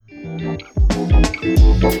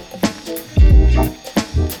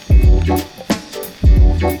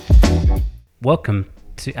Welcome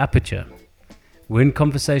to Aperture. We're in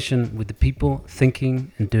conversation with the people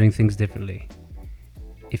thinking and doing things differently.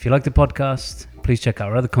 If you like the podcast, please check out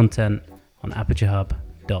our other content on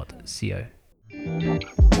aperturehub.co.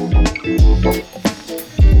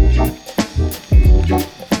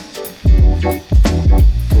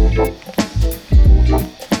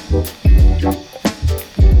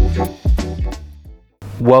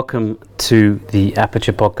 Welcome to the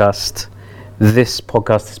Aperture podcast. This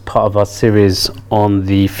podcast is part of our series on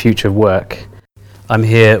the future of work. I'm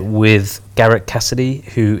here with Garrett Cassidy,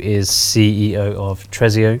 who is CEO of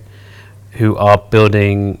Trezio, who are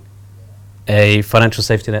building a financial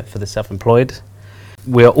safety net for the self-employed.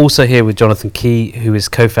 We are also here with Jonathan Key, who is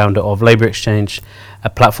co-founder of Labour Exchange,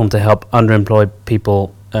 a platform to help underemployed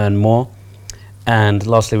people earn more. And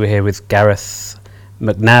lastly, we're here with Gareth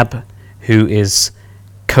McNabb, who is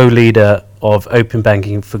co-leader of Open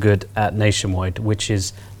Banking for Good at Nationwide, which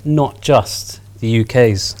is not just the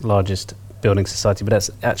UK's largest building society, but that's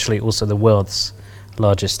actually also the world's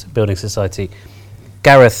largest building society.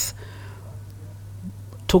 Gareth,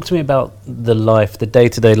 talk to me about the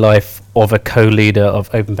day-to-day life of a co-leader of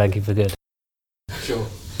Open Banking for Good. Sure.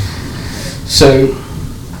 So,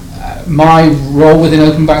 my role within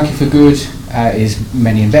Open Banking for Good is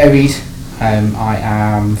many and varied. I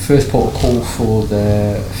am first port of call for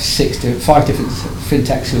the 5 different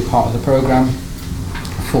fintechs who are part of the programme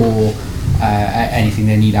for anything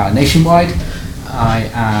they need out of Nationwide. I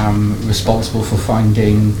am responsible for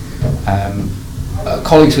finding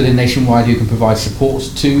colleagues within Nationwide who can provide support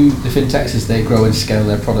to the fintechs as they grow and scale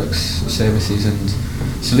their products, services and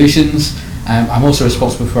solutions. I'm also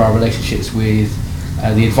responsible for our relationships with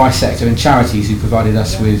the advice sector and charities who provided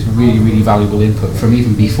us with really valuable input from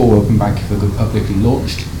even before Open Banking for Good publicly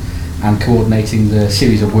launched, and coordinating the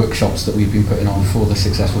series of workshops that we've been putting on for the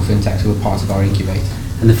successful fintechs who are part of our incubator.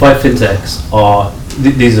 And the 5 fintechs are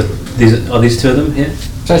these two of them here?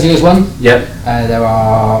 Trezio is one. Yep. There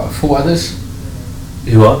are 4 others.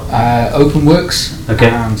 Who are? Openworks, okay,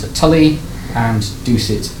 and Tully, and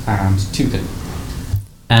Doceit, and Toucan.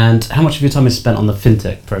 And how much of your time is spent on the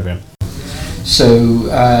fintech program? So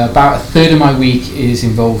about a third of my week is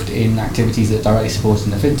involved in activities that directly support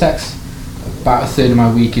the fintechs. About a third of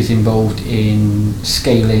my week is involved in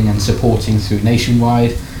scaling and supporting through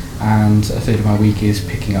Nationwide, and a third of my week is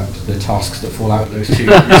picking up the tasks that fall out of those 2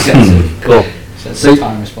 sets of cool.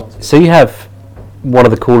 Time responsible. So you have one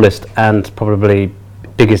of the coolest and probably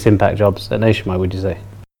biggest impact jobs at Nationwide, would you say?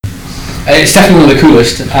 It's definitely one of the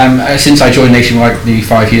coolest. Since I joined Nationwide nearly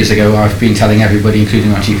 5 years ago, I've been telling everybody,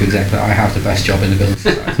 including our chief exec, that I have the best job in the building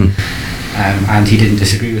society. And he didn't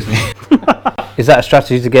disagree with me. Is that a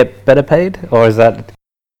strategy to get better paid, or is that?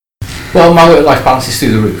 Well, my work-life balance is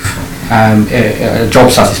through the roof.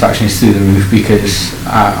 Job satisfaction is through the roof because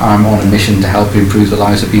I'm on a mission to help improve the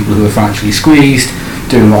lives of people who are financially squeezed,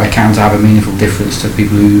 doing what I can to have a meaningful difference to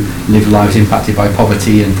people who live lives impacted by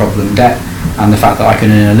poverty and problem debt, and the fact that I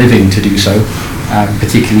can earn a living to do so,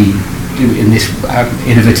 particularly in this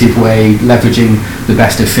innovative way, leveraging the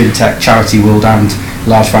best of fintech, charity world and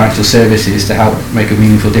large financial services to help make a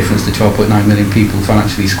meaningful difference to 12.9 million people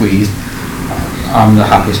financially squeezed. I'm the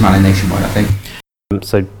happiest man in Nationwide, I think.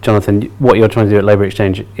 So Jonathan, what you're trying to do at Labour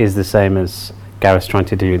Exchange is the same as Gareth's trying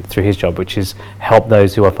to do through his job, which is help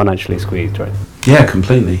those who are financially squeezed, right? Yeah,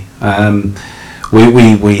 completely.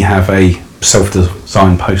 We have a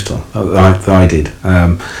self-designed poster that I did,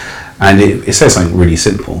 and it says something really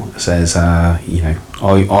simple. It says, are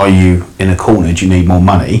you in a corner? Do you need more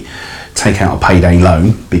money? Take out a payday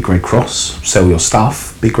loan, big red cross. Sell your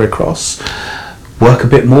stuff, big red cross. Work a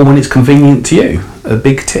bit more when it's convenient to you, a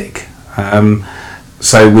big tick.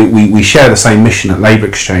 So we share the same mission at Labour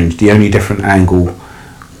Exchange. The only different angle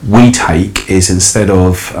we take is, instead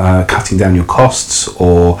of cutting down your costs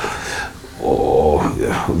or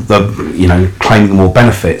claiming more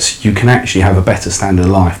benefits, you can actually have a better standard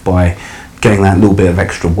of life by getting that little bit of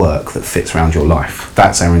extra work that fits around your life.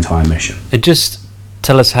 That's our entire mission. And just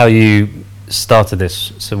tell us how you started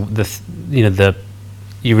this. So the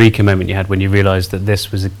eureka moment you had when you realised that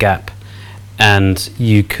this was a gap, and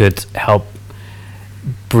you could help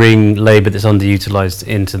bring labour that's underutilised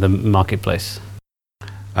into the marketplace.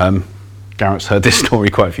 Garrett's heard this story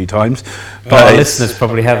quite a few times, but our listeners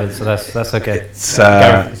probably haven't, so that's okay.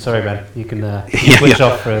 Gareth, sorry man, you can switch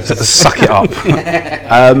off for a second. Suck it up.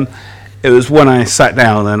 It was when I sat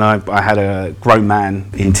down and I had a grown man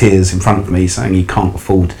in tears in front of me saying he can't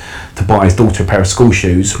afford to buy his daughter a pair of school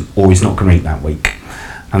shoes or he's not going to eat that week.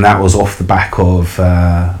 And that was off the back of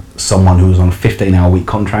someone who was on a 15-hour week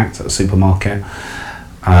contract at a supermarket.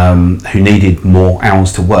 who needed more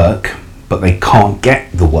hours to work, but they can't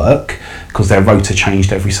get the work because their rota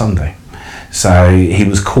changed every Sunday. So he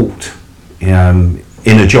was caught in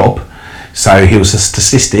a job. So he was a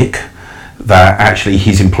statistic that actually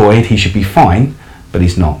he's employed, he should be fine, but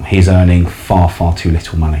he's not. He's earning far, far too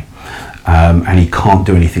little money. And he can't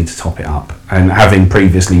do anything to top it up. And having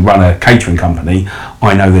previously run a catering company,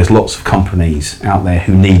 I know there's lots of companies out there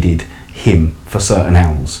who needed him for certain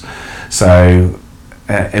hours. So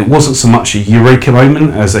it wasn't so much a eureka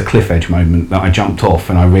moment as a cliff edge moment that I jumped off,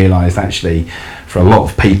 and I realised actually for a lot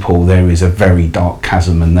of people there is a very dark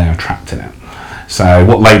chasm and they are trapped in it. So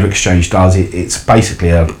what Labour Exchange does, it's basically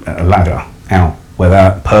a ladder out where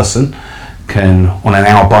that person can, on an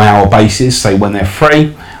hour by hour basis, say when they're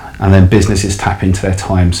free, and then businesses tap into their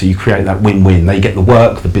time. So you create that win-win. They get the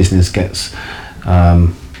work, the business gets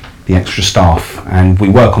the extra staff, and we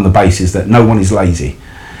work on the basis that no one is lazy.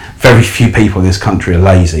 Very few people in this country are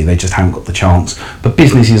lazy, they just haven't got the chance. But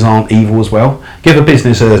businesses aren't evil as well. Give a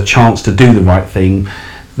business a chance to do the right thing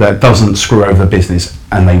that doesn't screw over the business,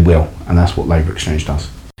 and they will. And that's what Labour Exchange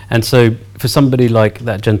does. And so for somebody like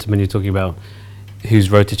that gentleman you're talking about,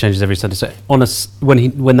 whose rota changes every Sunday, so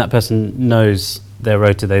when that person knows their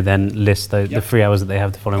rota, they then list the 3 hours that they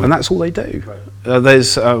have the following week. And that's all they do.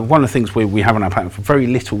 There's one of the things we have on our platform, for very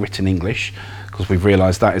little written English, because we've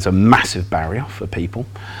realised that is a massive barrier for people.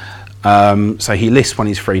 So he lists when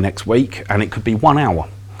he's free next week, and it could be 1 hour.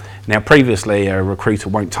 Now previously a recruiter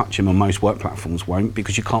won't touch him, and most work platforms won't,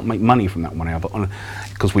 because you can't make money from that 1 hour, but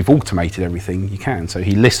because we've automated everything, you can. So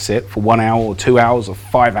he lists it for 1 hour or 2 hours or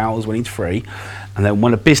 5 hours when he's free, and then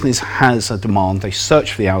when a business has a demand, they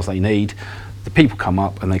search for the hours they need, the people come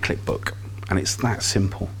up and they click book. And it's that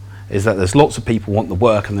simple, is that there's lots of people want the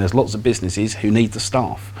work and there's lots of businesses who need the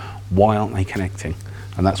staff. Why aren't they connecting?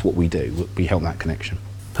 And that's what we do, we help that connection.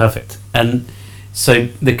 Perfect. And so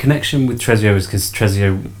the connection with Tresio is because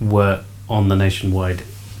Tresio were on the nationwide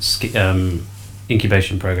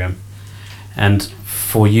incubation program. And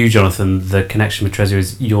for you, Jonathan, the connection with Tresio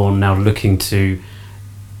is you're now looking to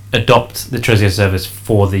adopt the Tresio service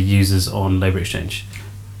for the users on Labour Exchange.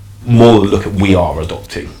 More than look at, we are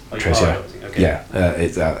adopting Tresio. Okay. Yeah,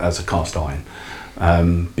 it's as a cast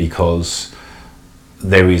iron, because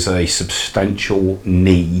there is a substantial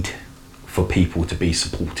need for people to be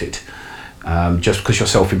supported. Just because you're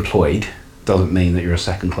self-employed doesn't mean that you're a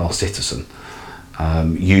second-class citizen.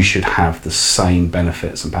 You should have the same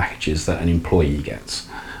benefits and packages that an employee gets,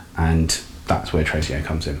 and that's where Tresio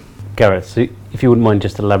comes in. Gareth, so if you wouldn't mind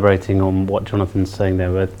just elaborating on what Jonathan's saying there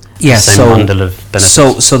with Yeah, the same bundle of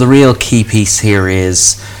benefits. So the real key piece here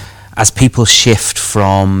is, as people shift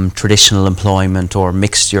from traditional employment or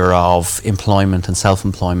mixture of employment and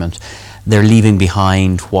self-employment, they're leaving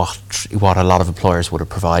behind what a lot of employers would have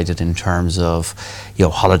provided in terms of,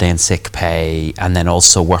 holiday and sick pay, and then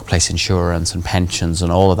also workplace insurance and pensions and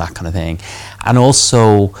all of that kind of thing, and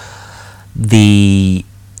also the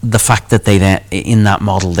fact that they then, in that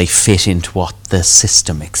model, they fit into what the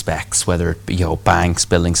system expects, whether it be banks,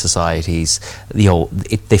 building societies,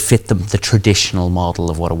 they fit the traditional model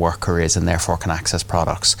of what a worker is, and therefore can access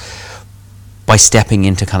products. By stepping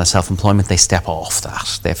into kind of self-employment, they step off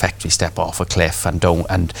that. They effectively step off a cliff and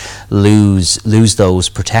lose those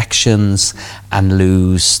protections, and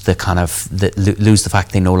lose the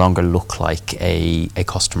fact they no longer look like a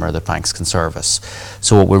customer that banks can service.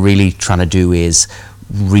 So what we're really trying to do is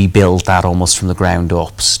rebuild that almost from the ground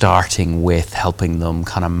up, starting with helping them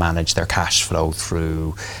kind of manage their cash flow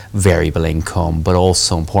through variable income, but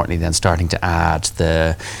also importantly then starting to add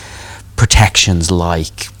the protections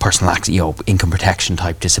like personal income protection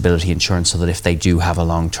type disability insurance, so that if they do have a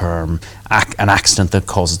long-term an accident that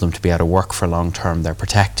causes them to be out of work for long term, they're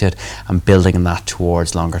protected, and building that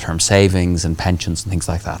towards longer term savings and pensions and things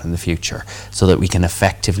like that in the future, so that we can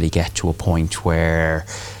effectively get to a point where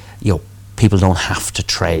people don't have to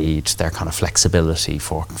trade their kind of flexibility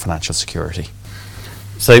for financial security.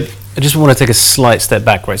 So I just want to take a slight step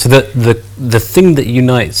back, right? So the thing that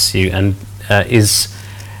unites you and is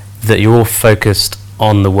that you're all focused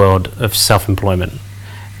on the world of self-employment.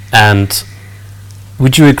 And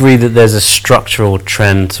would you agree that there's a structural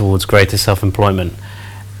trend towards greater self-employment?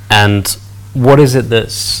 And what is it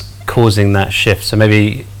that's causing that shift? So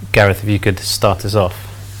maybe, Gareth, if you could start us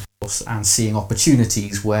off. And seeing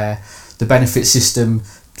opportunities where the benefit system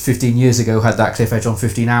 15 years ago had that cliff edge on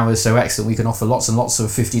 15 hours, so excellent, we can offer lots and lots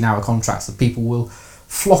of 15-hour contracts that people will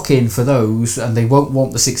flock in for those, and they won't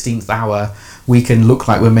want the 16th hour. We can look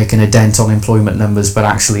like we're making a dent on employment numbers, but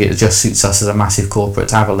actually it just suits us as a massive corporate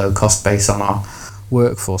to have a low cost base on our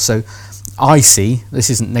workforce. So I see, this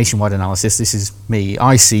isn't nationwide analysis, this is me,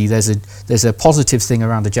 I see there's a positive thing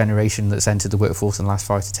around a generation that's entered the workforce in the last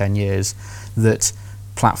 5 to 10 years that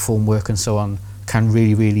platform work and so on can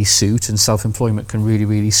really, really suit, and self-employment can really,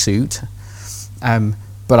 really suit.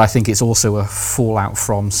 But I think it's also a fallout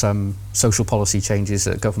from some social policy changes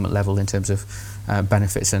at government level in terms of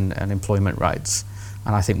benefits and employment rights.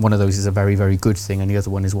 And I think one of those is a very, very good thing, and the other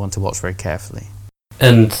one is one to watch very carefully.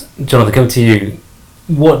 And Jonathan, coming to you,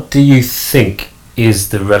 what do you think is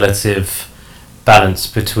the relative balance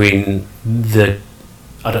between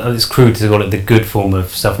it's crude to call it the good form of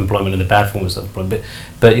self-employment and the bad form of self-employment,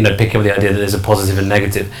 but picking up the idea that there's a positive and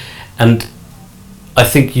negative. And I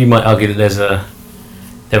think you might argue that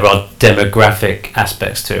there are demographic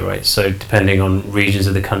aspects to it, right? So depending on regions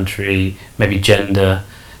of the country, maybe gender.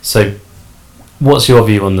 So what's your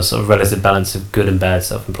view on the sort of relative balance of good and bad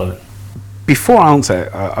self-employment? Before I answer,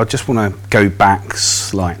 I just want to go back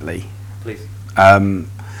slightly. Please.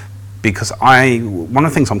 Because one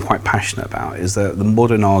of the things I'm quite passionate about is that the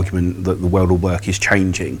modern argument that the world of work is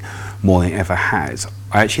changing more than it ever has,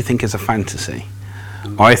 I actually think is a fantasy.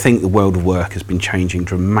 I think the world of work has been changing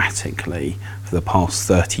dramatically for the past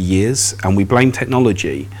 30 years, and we blame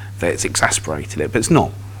technology that it's exacerbated it, but it's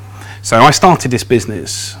not. So I started this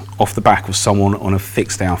business off the back of someone on a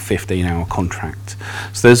fixed hour, 15-hour contract.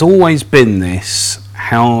 So there's always been this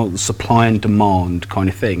how supply and demand kind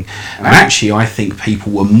of thing. And actually I think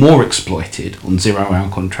people were more exploited on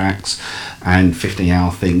 0-hour contracts and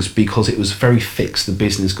 15-hour things because it was very fixed. The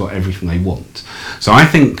business got everything they want. So I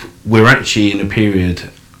think we're actually in a period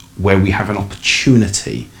where we have an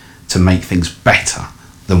opportunity to make things better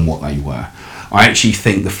than what they were. I actually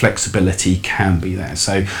think the flexibility can be there.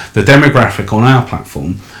 So the demographic on our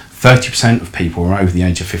platform, 30% of people are over the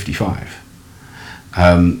age of 55.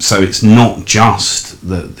 So it's not just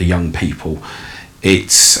the young people.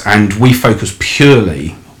 And we focus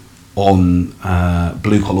purely on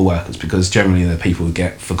blue collar workers because generally they're people who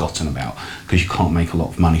get forgotten about because you can't make a lot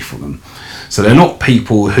of money for them. So they're not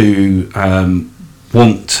people who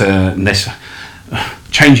want to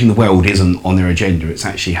changing the world isn't on their agenda. It's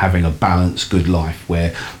actually having a balanced, good life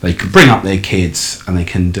where they can bring up their kids and they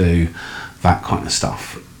can do that kind of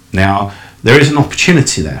stuff. Now, there is an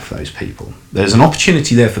opportunity there for those people. There's an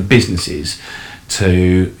opportunity there for businesses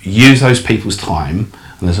to use those people's time,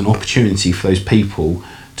 and there's an opportunity for those people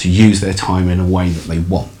to use their time in a way that they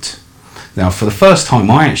want. Now, for the first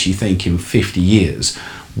time, I actually think in 50 years,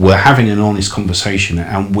 we're having an honest conversation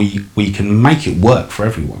and we can make it work for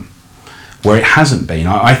everyone. Where it hasn't been,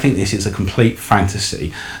 I think this is a complete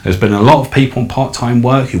fantasy. There's been a lot of people on part-time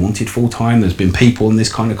work who wanted full-time. There's been people on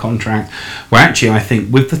this kind of contract. Where actually I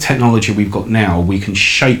think with the technology we've got now, we can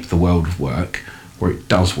shape the world of work where it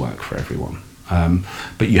does work for everyone.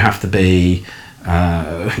 But you have to be,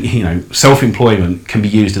 self-employment can be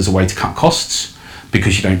used as a way to cut costs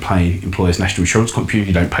because you don't pay employers' national insurance contribution,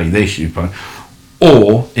 you don't pay this,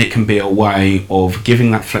 or it can be a way of giving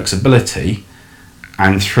that flexibility.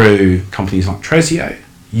 And through companies like Tresio,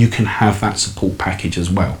 you can have that support package as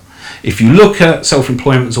well. If you look at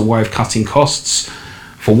self-employment as a way of cutting costs,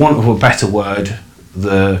 for want of a better word,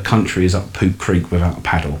 the country is up poop creek without a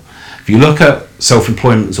paddle. If you look at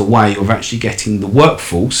self-employment as a way of actually getting the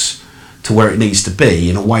workforce to where it needs to be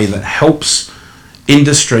in a way that helps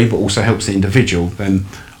industry but also helps the individual, then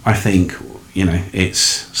I think it's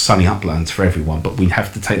sunny uplands for everyone, but we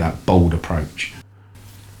have to take that bold approach.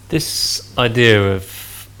 This idea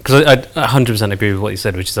of, because I 100% agree with what you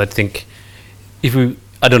said, which is I think if we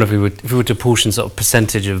were to portion sort of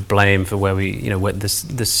percentage of blame for where we, where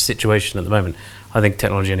this situation at the moment, I think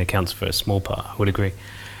technology only accounts for a small part. I would agree,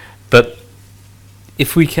 but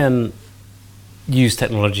if we can use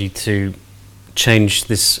technology to change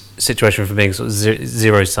this situation from being sort of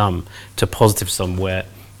zero sum to positive sum, where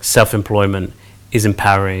self-employment is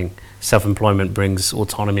empowering, self-employment brings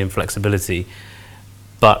autonomy and flexibility.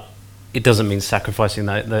 But it doesn't mean sacrificing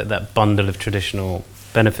that bundle of traditional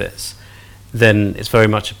benefits, then it's very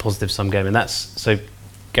much a positive sum game. And that's, so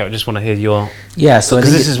Garrett, just want to hear your... Yeah, so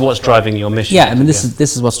because this is what's driving your mission. Yeah, I mean, this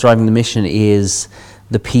is what's driving the mission, is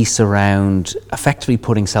the piece around effectively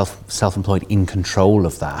putting self-employed in control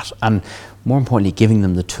of that, and more importantly, giving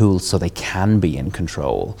them the tools so they can be in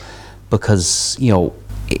control. Because,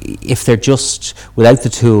 if they're just without the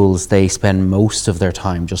tools, they spend most of their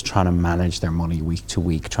time just trying to manage their money week to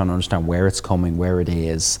week, trying to understand where it's coming, where it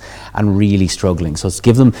is, and really struggling. So it's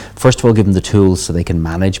first of all, give them the tools so they can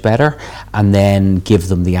manage better, and then give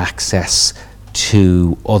them the access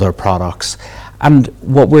to other products. And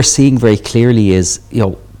what we're seeing very clearly is,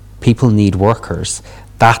 people need workers.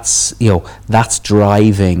 That's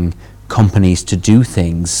driving companies to do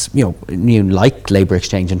things, like labour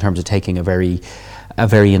exchange, in terms of taking a very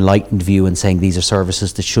enlightened view and saying these are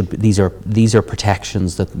services that should be, these are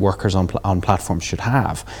protections that workers on platforms should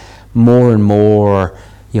have. More and more,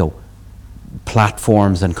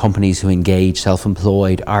 platforms and companies who engage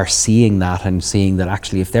self-employed are seeing that, and seeing that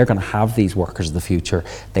actually if they're going to have these workers of the future,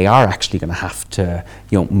 they are actually going to have to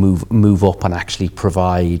move up and actually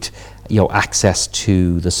provide access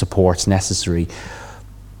to the supports necessary.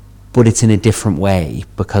 But it's in a different way,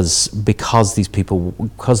 because these people,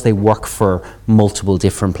 because they work for multiple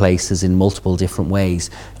different places in multiple different ways,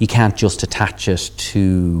 you can't just attach it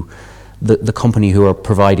to the company who are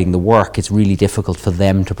providing the work. It's really difficult for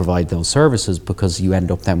them to provide those services, because you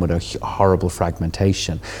end up then with a horrible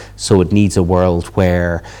fragmentation. So it needs a world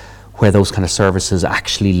where those kind of services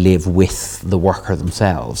actually live with the worker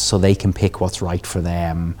themselves, so they can pick what's right for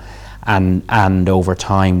them. And over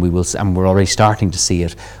time we will, and we're already starting to see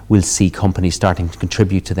it, we'll see companies starting to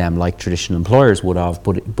contribute to them like traditional employers would have,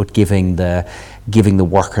 but giving the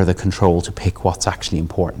worker the control to pick what's actually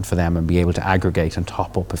important for them and be able to aggregate and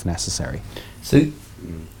top up if necessary. So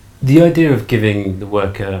the idea of giving the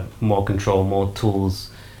worker more control, more tools,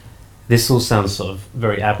 this all sounds sort of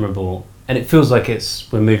very admirable, and it feels like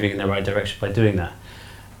we're moving in the right direction by doing that.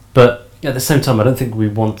 But at the same time, I don't think we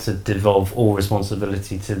want to devolve all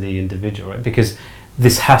responsibility to the individual, right? Because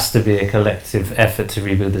this has to be a collective effort to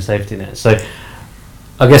rebuild the safety net. So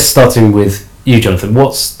I guess starting with you, Jonathan,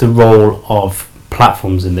 what's the role of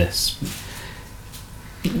platforms in this?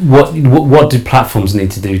 What do platforms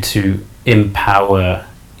need to do to empower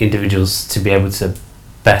individuals to be able to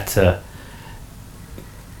better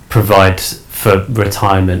provide for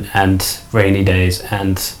retirement and rainy days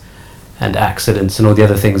and accidents and all the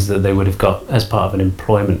other things that they would have got as part of an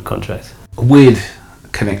employment contract? A weird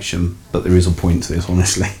connection, but there is a point to this,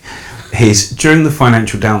 honestly, is during the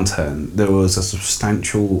financial downturn, there was a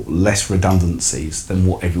substantial less redundancies than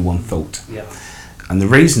what everyone thought. Yeah. And the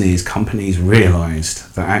reason is companies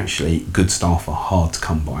realised that actually good staff are hard to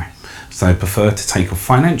come by. So they prefer to take a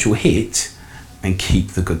financial hit and keep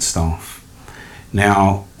the good staff.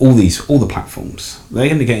 Now, all the platforms, they're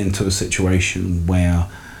going to get into a situation where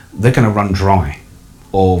they're going to run dry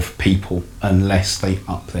of people unless they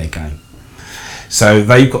up their game. So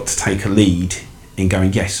they've got to take a lead in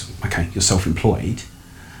going, yes, okay, you're self-employed,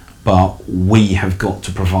 but we have got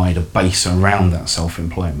to provide a base around that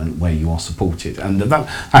self-employment where you are supported. And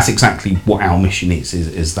that's exactly what our mission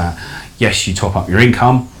is that, yes, you top up your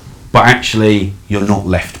income, but actually you're not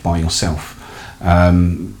left by yourself.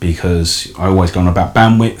 Because I always go on about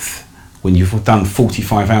bandwidth. When you've done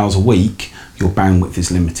 45 hours a week, your bandwidth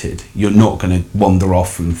is limited. You're not going to wander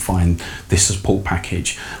off and find this support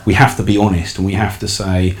package. We have to be honest, and we have to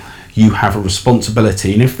say you have a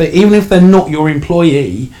responsibility, and even if they're not your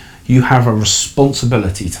employee, you have a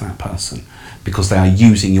responsibility to that person because they are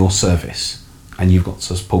using your service, and you've got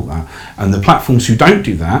to support that. And the platforms who don't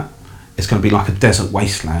do that, it's going to be like a desert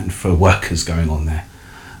wasteland for workers going on there,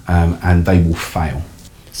 and they will fail.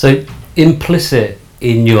 So implicit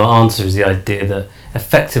in your answer is the idea that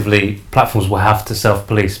effectively platforms will have to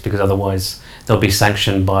self-police because otherwise they'll be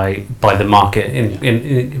sanctioned by the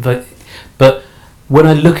market. But when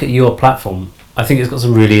I look at your platform, I think it's got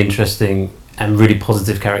some really interesting and really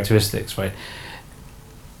positive characteristics, right?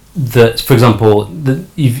 That, for example,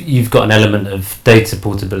 you've got an element of data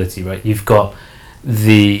portability, right? You've got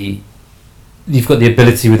the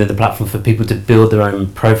ability within the platform for people to build their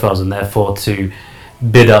own profiles and therefore to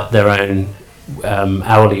bid up their own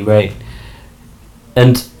hourly rate.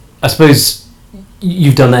 And I suppose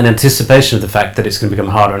you've done that in anticipation of the fact that it's going to become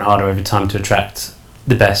harder and harder over time to attract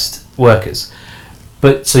the best workers.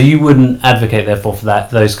 But so you wouldn't advocate, therefore, for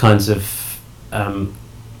those kinds of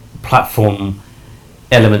platform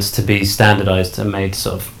elements to be standardised and made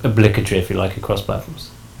sort of obligatory, if you like, across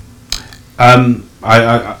platforms?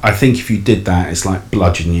 I think if you did that, it's like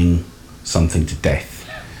bludgeoning something to death.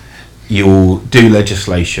 You'll do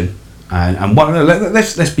legislation. And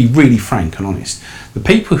let's be really frank and honest. The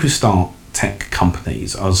people who start tech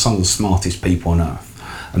companies are some of the smartest people on earth,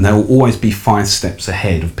 and they will always be 5 steps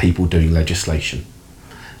ahead of people doing legislation.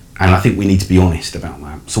 And I think we need to be honest about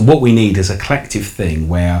that. So what we need is a collective thing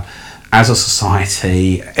where, as a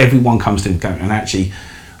society, everyone comes to go, and actually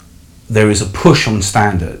there is a push on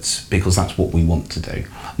standards because that's what we want to do.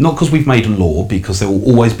 Not because we've made a law, because there will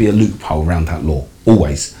always be a loophole around that law,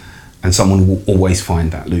 always. And someone will always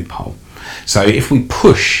find that loophole. So if we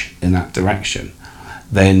push in that direction,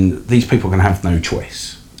 then these people are going to have no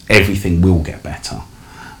choice. Everything will get better.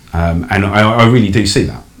 And I really do see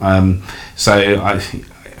that.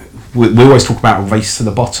 We always talk about a race to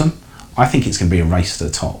the bottom. I think it's going to be a race to the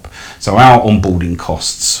top. So our onboarding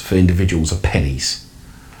costs for individuals are pennies.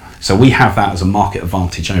 So we have that as a market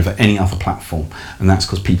advantage over any other platform, and that's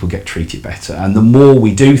because people get treated better. And the more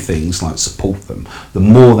we do things like support them, the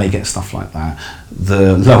more they get stuff like that,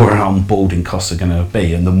 the lower our onboarding costs are going to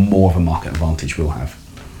be, and the more of a market advantage we'll have.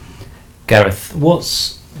 Gareth,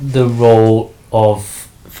 what's the role of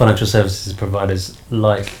financial services providers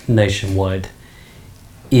like Nationwide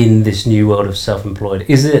in this new world of self-employed?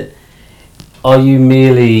 Are you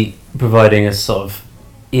merely providing a sort of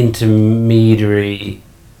intermediary,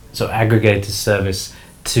 sort of aggregated service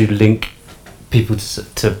to link people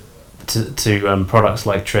to products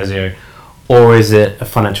like Trezio, or is it a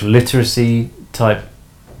financial literacy type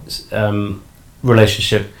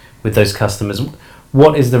relationship with those customers?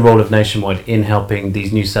 What is the role of Nationwide in helping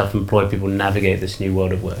these new self-employed people navigate this new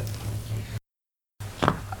world of work?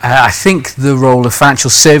 I think the role of financial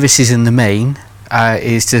services in the main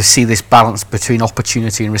is to see this balance between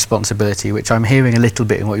opportunity and responsibility, which I'm hearing a little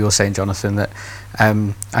bit in what you're saying, Jonathan, that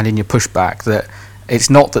and in your pushback, that it's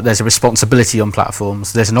not that there's a responsibility on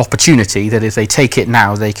platforms, there's an opportunity that if they take it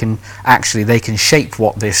now, they can shape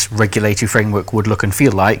what this regulatory framework would look and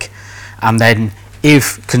feel like, and then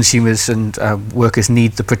if consumers and workers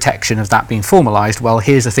need the protection of that being formalised, well,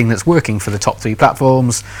 here's a thing that's working for the top 3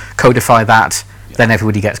 platforms, codify that, then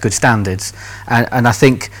everybody gets good standards. And I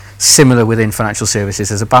think similar within financial services,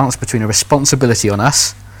 there's a balance between a responsibility on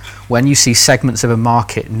us. When you see segments of a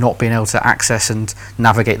market not being able to access and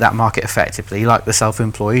navigate that market effectively, like the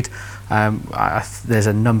self-employed, there's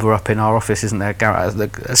a number up in our office, isn't there,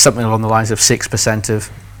 Gareth? Something along the lines of 6%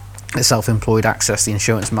 of self-employed access the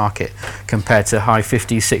insurance market compared to high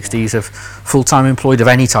 50s, 60s of full-time employed of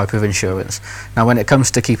any type of insurance. Now, when it comes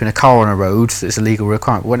to keeping a car on a road, it's a legal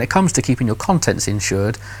requirement. When it comes to keeping your contents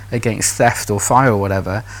insured against theft or fire or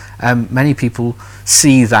whatever, many people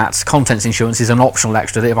see that contents insurance is an optional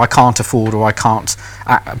extra that if I can't afford or I can't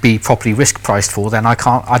be properly risk priced for, then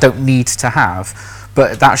I don't need to have.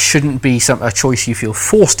 But that shouldn't be a choice you feel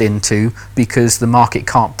forced into because the market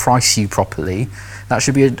can't price you properly. That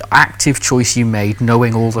should be an active choice you made,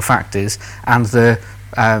 knowing all the factors, and the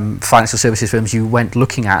financial services firms you went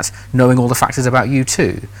looking at, knowing all the factors about you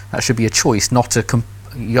too. That should be a choice,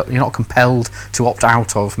 you're not compelled to opt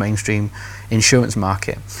out of mainstream insurance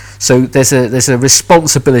market. So there's a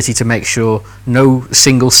responsibility to make sure no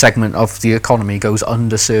single segment of the economy goes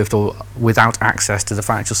underserved or without access to the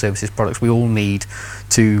financial services products we all need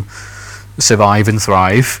to survive and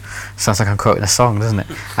thrive. Sounds like I'm quoting a song, doesn't it?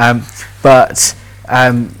 But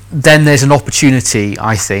then there's an opportunity,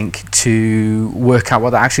 I think, to work out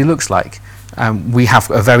what that actually looks like. We have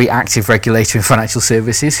a very active regulator in financial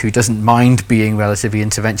services who doesn't mind being relatively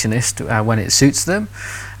interventionist when it suits them,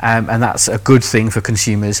 and that's a good thing for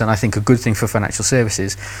consumers, and I think a good thing for financial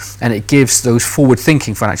services. And it gives those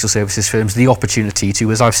forward-thinking financial services firms the opportunity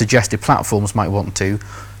to, as I've suggested platforms might want to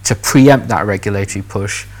preempt that regulatory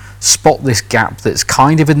push, spot this gap that's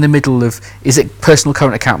kind of in the middle of, is it personal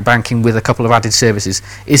current account banking with a couple of added services?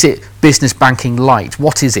 Is it business banking light?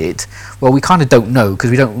 What is it? Well, we kind of don't know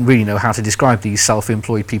because we don't really know how to describe these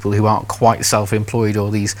self-employed people who aren't quite self-employed,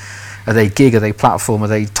 or these, are they gig, are they platform, are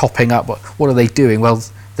they topping up? What are they doing? Well,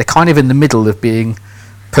 they're kind of in the middle of being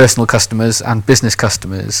personal customers and business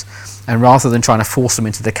customers, and rather than trying to force them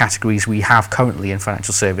into the categories we have currently in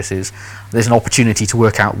financial services, there's an opportunity to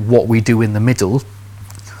work out what we do in the middle,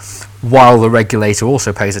 while the regulator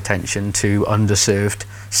also pays attention to underserved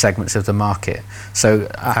segments of the market. So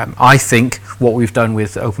I think what we've done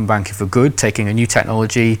with Open Banking for Good, taking a new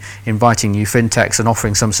technology, inviting new fintechs and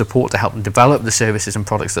offering some support to help them develop the services and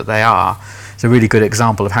products that they are, is a really good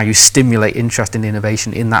example of how you stimulate interest in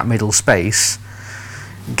innovation in that middle space.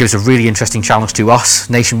 It gives a really interesting challenge to us,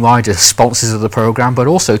 Nationwide, as sponsors of the programme, but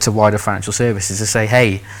also to wider financial services to say,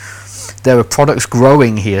 hey, there are products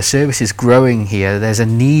growing here, services growing here, there's a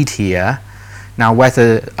need here. Now,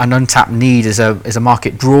 whether an untapped need is a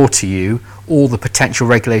market draw to you, or the potential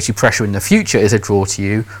regulatory pressure in the future is a draw to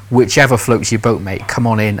you, whichever floats your boat, mate, come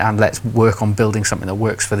on in and let's work on building something that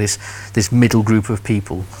works for this middle group of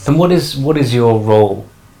people. And what is your role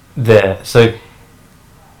there? So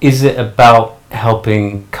is it about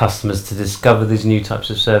helping customers to discover these new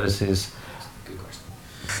types of services?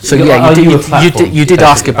 So yeah, you did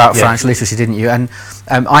ask about financial literacy, didn't you? And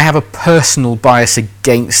I have a personal bias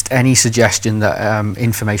against any suggestion that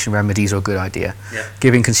information remedies are a good idea. Yeah.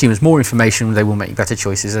 Giving consumers more information, they will make better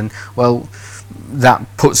choices, and well, that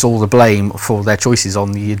puts all the blame for their choices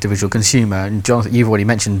on the individual consumer. And Jonathan, you've already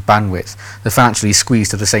mentioned bandwidth. They're financially squeezed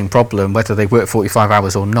to the same problem, whether they work 45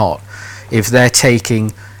 hours or not. If they're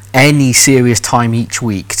taking any serious time each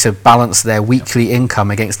week to balance their weekly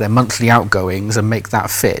income against their monthly outgoings and make that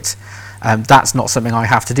fit. That's not something I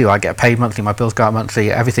have to do. I get paid monthly, my bills go out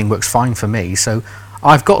monthly, everything works fine for me. So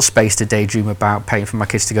I've got space to daydream about paying for my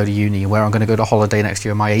kids to go to uni, where I'm going to go to holiday next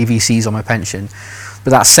year, my AVCs on my pension. But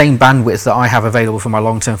that same bandwidth that I have available for my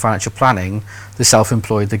long-term financial planning, the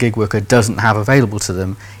self-employed, the gig worker doesn't have available to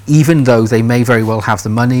them, even though they may very well have the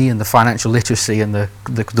money and the financial literacy and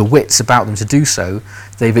the wits about them to do so.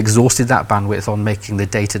 They've exhausted that bandwidth on making the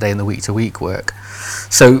day-to-day and the week-to-week work.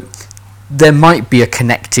 So there might be a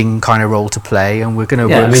connecting kind of role to play, and we're going to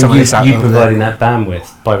work some of this out. You providing that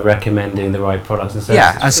bandwidth by recommending the right products and services.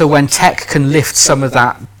 Yeah, and so when tech can lift some of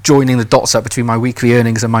that, joining the dots up between my weekly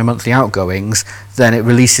earnings and my monthly outgoings, then it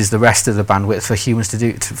releases the rest of the bandwidth for humans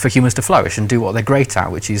to flourish and do what they're great at,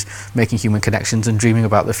 which is making human connections and dreaming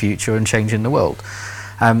about the future and changing the world.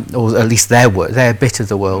 Or at least their bit of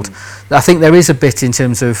the world. I think there is a bit in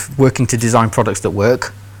terms of working to design products that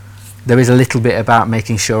work. There is a little bit about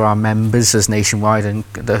making sure our members as Nationwide and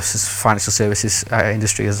the financial services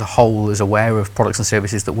industry as a whole is aware of products and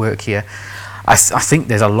services that work here. I think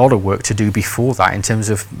there's a lot of work to do before that in terms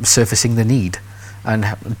of surfacing the need and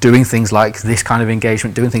doing things like this kind of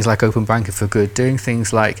engagement, doing things like Open Banking for Good, doing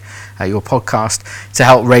things like your podcast to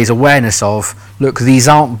help raise awareness of, look, these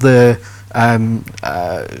aren't the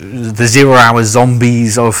 0-hour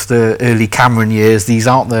zombies of the early Cameron years. These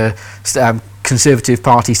aren't the Conservative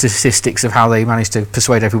Party statistics of how they managed to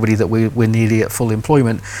persuade everybody that we're nearly at full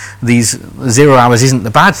employment. These 0 hours isn't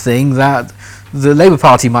the bad thing. That the Labour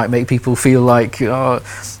Party might make people feel like,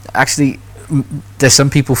 actually, there's some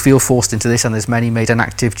people feel forced into this, and there's many made an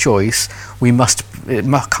active choice. It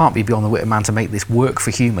can't be beyond the wit of man to make this work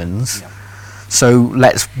for humans. Yeah. So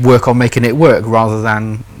let's work on making it work rather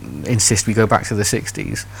than insist we go back to the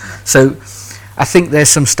 60s. So I think there's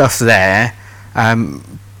some stuff there. I'm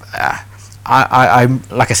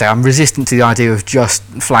like I say, I'm resistant to the idea of just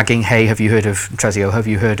flagging, hey, have you heard of Trezio? Have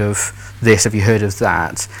you heard of this? Have you heard of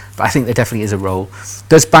that? But I think there definitely is a role.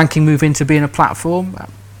 Does banking move into being a platform?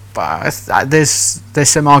 But there's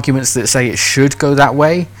some arguments that say it should go that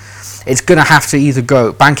way. It's going to have to either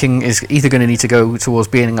go, banking is either going to need to go towards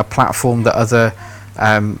being a platform that other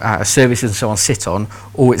services and so on sit on,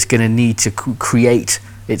 or it's going to need to create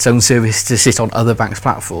its own service to sit on other banks'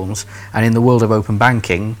 platforms. And in the world of open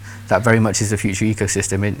banking, that very much is the future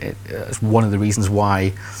ecosystem. It's one of the reasons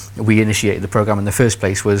why we initiated the program in the first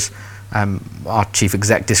place was our chief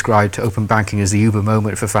exec described open banking as the Uber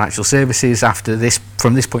moment for financial services.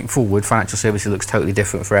 From this point forward, financial services looks totally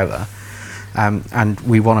different forever. And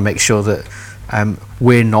we want to make sure that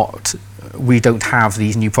we don't have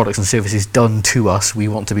these new products and services done to us. We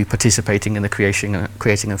want to be participating in the creating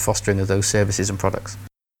and fostering of those services and products.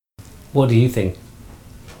 What do you think,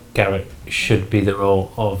 Garrett, should be the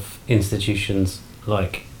role of institutions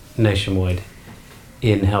like Nationwide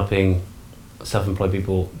in helping self-employed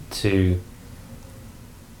people to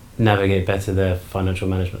navigate better their financial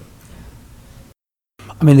management?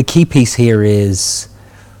 I mean, the key piece here is,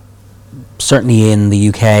 certainly in the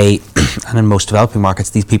UK and in most developing markets,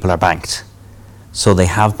 these people are banked. So they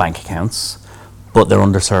have bank accounts, but they're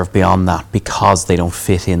underserved beyond that because they don't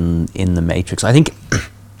fit in the matrix. I think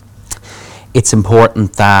it's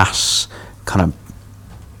important that kind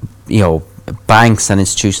of, banks and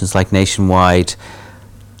institutions like Nationwide,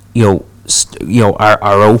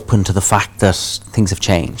 are open to the fact that things have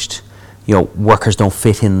changed. Workers don't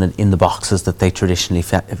fit in the boxes that they traditionally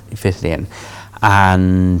fit in,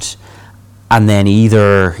 and then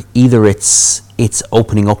either it's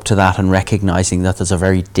opening up to that and recognizing that there's a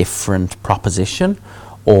very different proposition,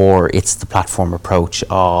 or it's the platform approach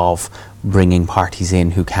of bringing parties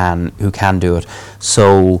in who can do it.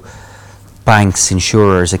 So banks,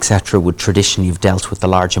 insurers, etc. would traditionally have dealt with the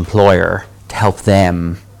large employer to help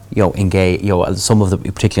them engage. Some of the,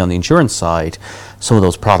 particularly on the insurance side, some of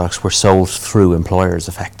those products were sold through employers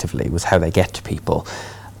effectively, was how they get to people.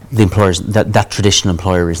 The employers, that traditional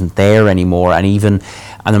employer isn't there anymore, and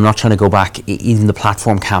I'm not trying to go back, even the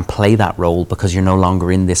platform can't play that role because you're no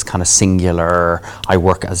longer in this kind of singular, I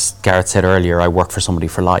work, as Garrett said earlier, I work for somebody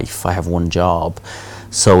for life, I have one job.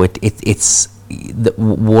 So it's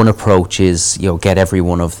one approach is, get every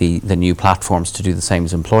one of the new platforms to do the same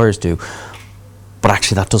as employers do, but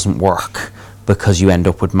actually that doesn't work because you end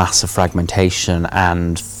up with massive fragmentation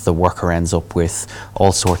and the worker ends up with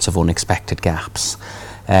all sorts of unexpected gaps.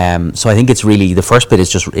 So I think it's really, the first bit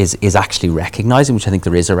is actually recognizing, which I think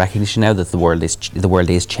there is a recognition now that the world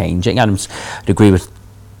is changing. And I'd agree with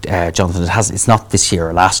Jonathan, it's not this year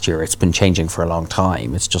or last year. It's been changing for a long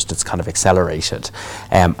time. It's kind of accelerated,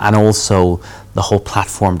 and also the whole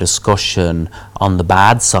platform discussion on the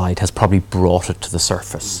bad side has probably brought it to the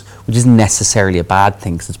surface, which isn't necessarily a bad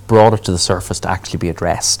thing, because it's brought it to the surface to actually be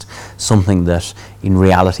addressed. Something that in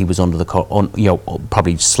reality was under the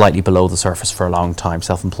probably slightly below the surface for a long time.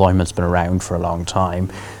 Self-employment's been around for a long time.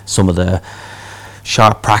 Some of the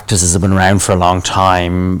sharp practices have been around for a long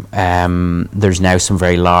time. There's now some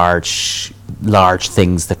very large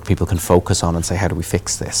things that people can focus on and say, how do we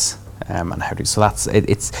fix this? And how do so that's it,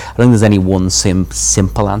 it's. I don't think there's any one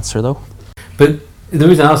simple answer though. But the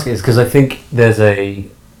reason I ask it is because I think it's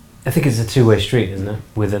a two-way street, isn't it?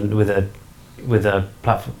 With a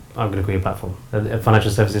platform, I'm going to call it a platform, a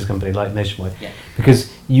financial services company like Nationwide,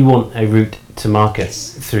 because you want a route to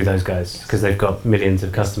markets through those guys because they've got millions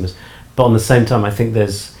of customers. But on the same time, I think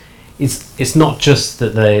it's not just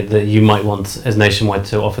that you might want as Nationwide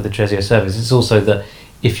to offer the Trezio service. It's also that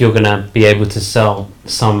if you're going to be able to sell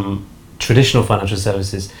some traditional financial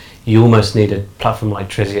services, you almost need a platform like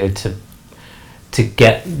Trezio to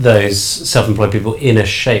get those self-employed people in a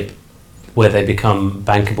shape where they become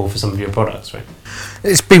bankable for some of your products, right?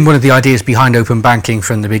 It's been one of the ideas behind open banking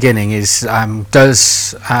from the beginning is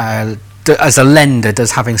as a lender,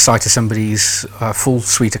 does having sight of somebody's full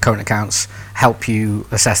suite of current accounts help you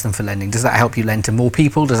assess them for lending? Does that help you lend to more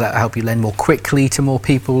people? Does that help you lend more quickly to more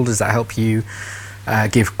people? Does that help you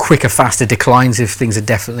give quicker, faster declines if things are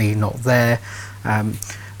definitely not there? And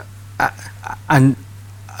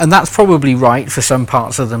that's probably right for some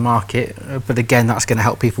parts of the market, but again, that's going to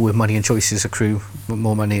help people with money and choices accrue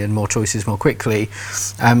more money and more choices more quickly.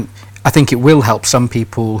 I think it will help some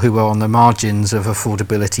people who are on the margins of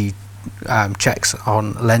affordability checks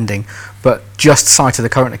on lending, but just sight of the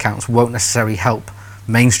current accounts won't necessarily help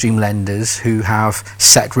mainstream lenders who have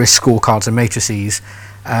set risk scorecards and matrices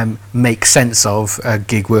make sense of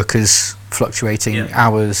gig workers fluctuating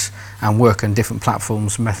hours and work on different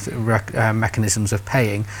platforms, mechanisms of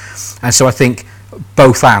paying. And so I think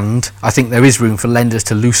I think there is room for lenders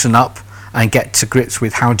to loosen up and get to grips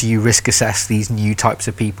with how do you risk assess these new types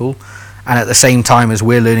of people, and at the same time as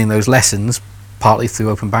we're learning those lessons partly through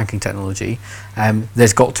open banking technology,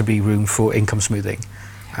 there's got to be room for income smoothing.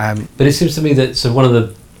 But it seems to me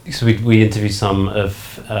that we interviewed some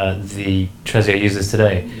of the Trezio users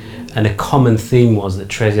today, and a common theme was that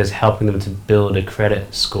Trezio is helping them to build a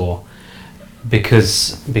credit score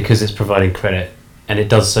because it's providing credit, and it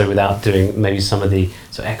does so without doing maybe some of the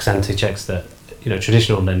ex ante checks that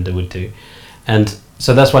traditional lender would do. And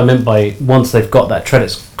so that's what I meant by once they've got that credit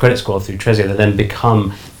score through Trezio, they then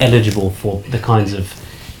become eligible for the kinds of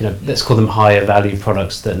let's call them higher value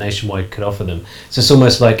products that Nationwide could offer them. So it's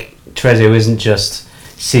almost like Trezio isn't just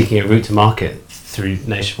seeking a route to market through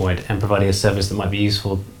Nationwide and providing a service that might be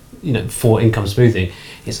useful for income smoothing.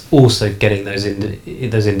 It's also getting those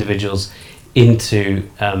individuals into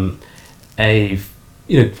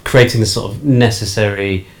creating the sort of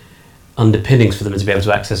necessary underpinnings for them to be able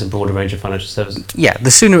to access a broader range of financial services. Yeah,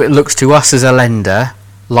 the sooner it looks to us as a lender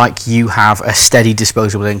like you have a steady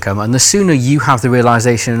disposable income, and the sooner you have the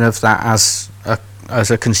realization of that as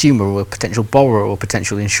a consumer or a potential borrower or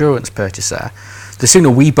potential insurance purchaser, the sooner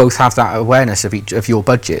we both have that awareness of your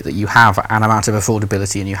budget, that you have an amount of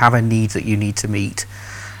affordability and you have a need that you need to meet,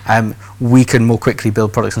 we can more quickly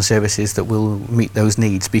build products and services that will meet those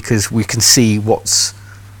needs, because we can see what's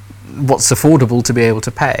affordable to be able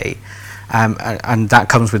to pay, and that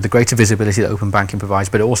comes with the greater visibility that open banking provides,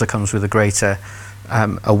 but it also comes with a greater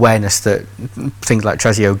awareness that things like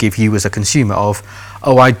Trezio give you as a consumer of,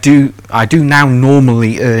 I do now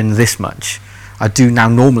normally earn this much. I do now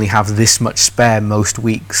normally have this much spare most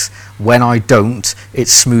weeks. When I don't,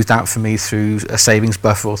 it's smoothed out for me through a savings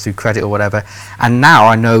buffer or through credit or whatever. And now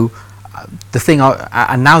I know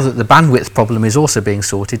and now that the bandwidth problem is also being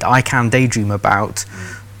sorted, I can daydream about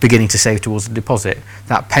beginning to save towards a deposit.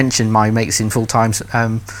 That pension my mates in full-time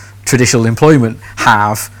traditional employment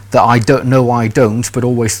have, that I don't, but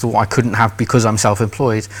always thought I couldn't have because I'm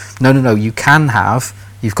self-employed. No, you can have.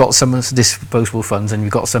 You've got some disposable funds and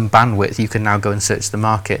you've got some bandwidth. You can now go and search the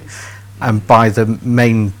market. And by the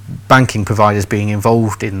main banking providers being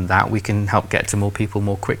involved in that, we can help get to more people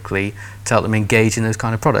more quickly to help them engage in those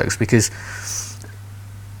kind of products, because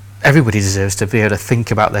everybody deserves to be able to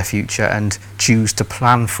think about their future and choose to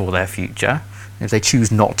plan for their future. If they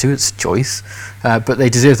choose not to, it's a choice, but they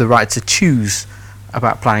deserve the right to choose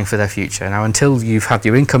about planning for their future. Now, until you've had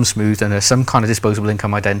your income smoothed and there's some kind of disposable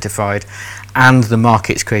income identified and the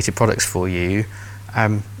market's created products for you,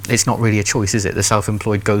 it's not really a choice, is it? The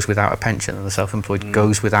self-employed goes without a pension, and the self-employed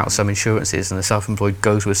goes without some insurances, and the self-employed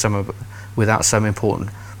goes without some important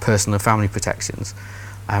personal and family protections.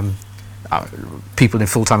 People in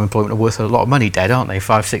full-time employment are worth a lot of money dead, aren't they?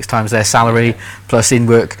 5-6 times their salary, plus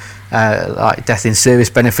in-work, like death in service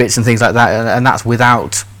benefits and things like that, and that's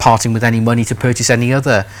without parting with any money to purchase any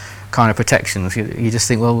other kind of protections. You just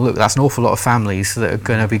think, well, look, that's an awful lot of families that are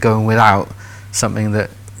going to be going without something that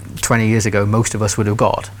 20 years ago most of us would have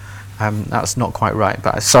got. That's not quite right.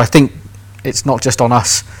 But so I think it's not just on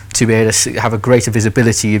us to be able to have a greater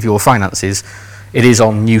visibility of your finances. It is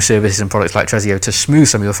on new services and products like Trezio to smooth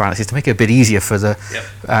some of your finances, to make it a bit easier for the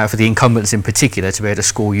incumbents in particular to be able to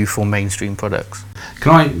score you for mainstream products.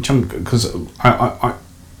 Can I jump, because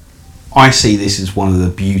I see this as one of the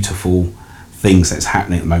beautiful things that's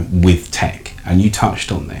happening at the moment with tech, and you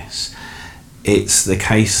touched on this. It's the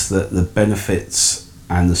case that the benefits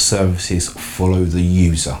and the services follow the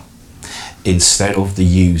user instead of the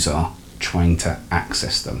user trying to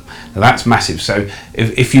access them. Now that's massive. So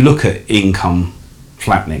if you look at income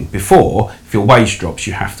flattening, before, if your wage drops,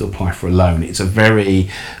 you have to apply for a loan. It's a very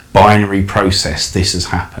binary process. This has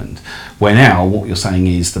happened. Where now what you're saying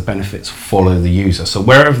is the benefits follow the user. So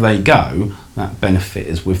wherever they go, that benefit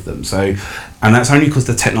is with them. So, and that's only because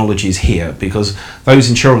the technology is here, because those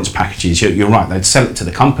insurance packages, you're right, they'd sell it to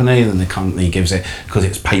the company, then the company gives it, because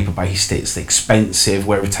it's paper-based, it's expensive,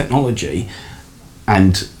 where with technology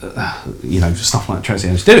and stuff like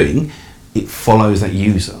Trezio is doing, it follows that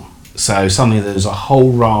user. So suddenly there's a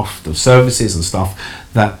whole raft of services and stuff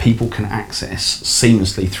that people can access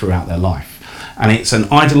seamlessly throughout their life. And it's an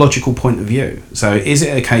ideological point of view. So is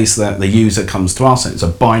it a case that the user comes to us and it's a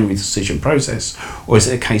binary decision process, or is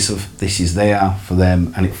it a case of this is there for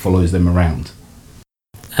them and it follows them around?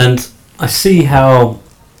 And I see how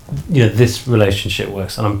this relationship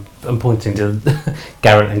works, and I'm pointing to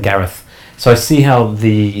Garrett and Gareth. So I see how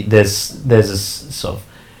there's a sort of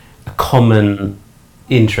a common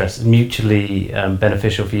interest, mutually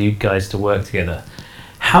beneficial for you guys to work together.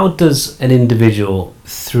 How does an individual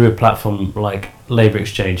through a platform like Labour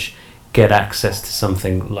Exchange get access to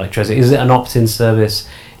something like Trezio? Is it an opt-in service?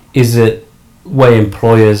 Is it way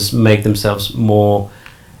employers make themselves more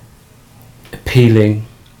appealing?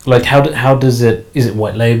 Like how does it? Is it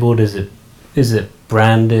white labelled? Is it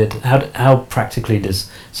branded? How practically does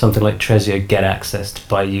something like Trezio get accessed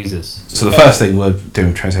by users? So the first thing we're doing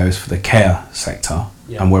with Trezio is for the care sector,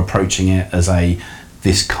 and we're approaching it as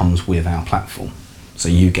this comes with our platform. So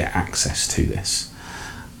you get access to this,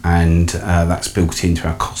 and that's built into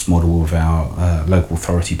our cost model with our local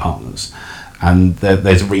authority partners. And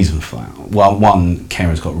there's a reason for that. Well, one, care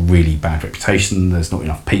has got a really bad reputation. There's not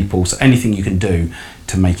enough people. So anything you can do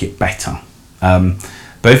to make it better.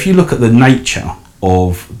 But if you look at the nature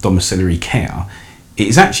of domiciliary care, it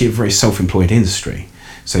is actually a very self-employed industry.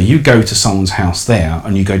 So you go to someone's house there,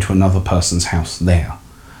 and you go to another person's house there.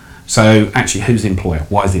 So actually, who's the employer?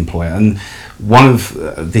 Why is the employer? And one of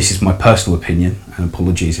this is my personal opinion, and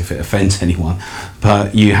apologies if it offends anyone,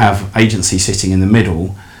 but you have agencies sitting in the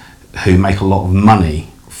middle who make a lot of money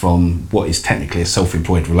from what is technically a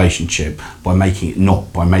self-employed relationship by making it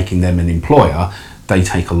not, by making them an employer. They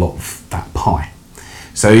take a lot of that pie.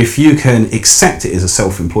 So if you can accept it as a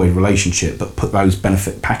self-employed relationship but put those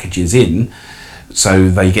benefit packages in so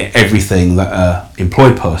they get everything that an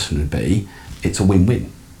employed person would be, it's a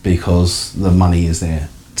win-win, because the money is there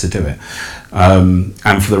to do it.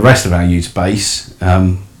 And for the rest of our user base,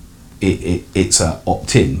 it's an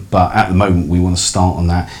opt-in, but at the moment we want to start on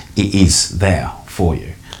that. It is there for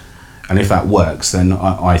you, and if that works, then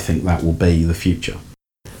I think that will be the future.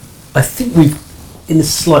 I think we've in a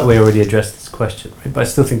slight way already addressed this question, right? But I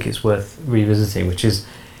still think it's worth revisiting, which is,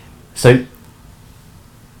 so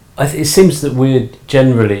it seems that we're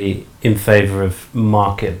generally in favour of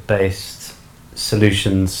market-based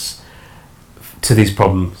solutions to these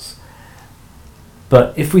problems.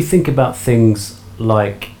 But if we think about things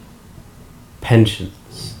like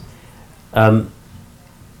pensions,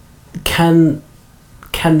 can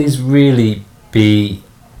these really be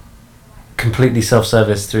completely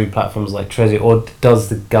self-service through platforms like Trezio, or does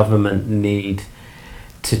the government need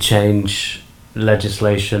to change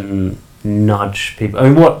legislation, nudge people? I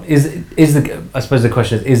mean, what I suppose the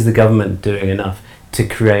question is the government doing enough to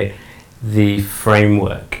create the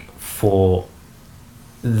framework for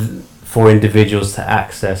individuals to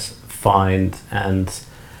access, find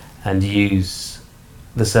and use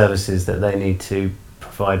the services that they need to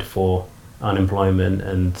provide for unemployment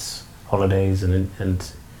and holidays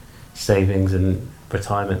and savings and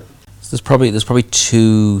retirement? So there's probably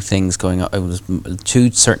two things going on. Two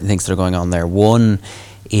certain things that are going on there. One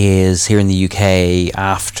is here in the UK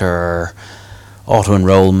after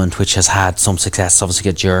auto-enrollment, which has had some success, obviously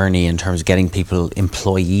a journey in terms of getting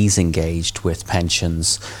employees engaged with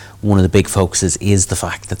pensions. One of the big focuses is the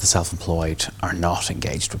fact that the self-employed are not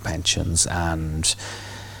engaged with pensions, and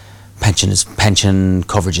pension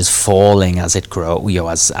coverage is falling as it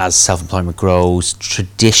grows. As self-employment grows.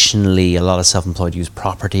 Traditionally, a lot of self-employed use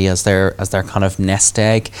property as their kind of nest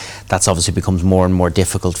egg. That's obviously becomes more and more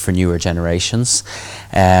difficult for newer generations.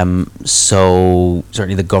 So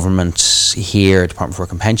certainly the government here, Department for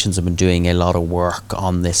Work and Pensions, have been doing a lot of work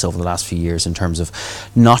on this over the last few years in terms of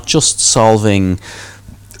not just solving.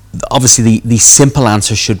 Obviously, the simple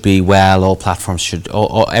answer should be, well, all platforms should,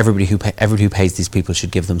 everybody who pays these people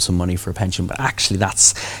should give them some money for a pension. But actually,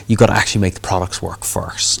 you've got to actually make the products work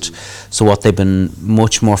first. So what they've been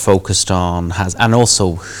much more focused on and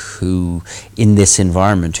also who in this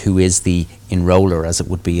environment, who is the enroller, as it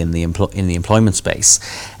would be in the employment space,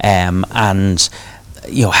 and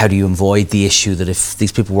how do you avoid the issue that if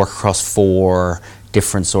these people work across 4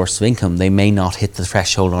 different sources of income, they may not hit the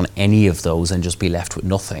threshold on any of those and just be left with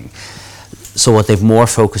nothing. So what they've more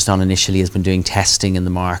focused on initially has been doing testing in the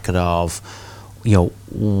market of,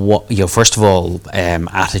 first of all,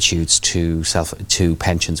 attitudes to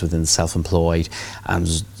pensions within the self-employed, and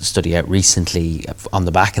study out recently on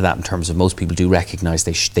the back of that in terms of most people do recognise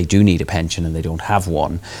they do need a pension and they don't have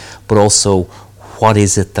one, but also what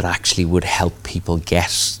is it that actually would help people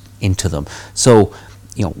get into them. So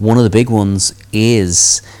one of the big ones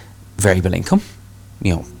is variable income.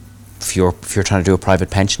 If you're trying to do a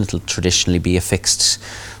private pension, it'll traditionally be a fixed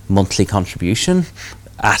monthly contribution.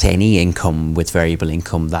 At any income with variable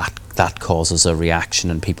income, that causes a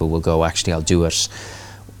reaction, and people will go, actually, I'll do it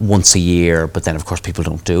once a year, but then of course people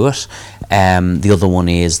don't do it. The other one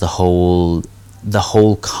is the whole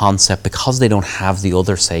concept, because they don't have the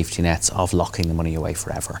other safety nets, of locking the money away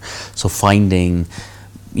forever. So finding,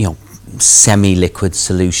 semi-liquid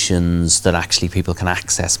solutions that actually people can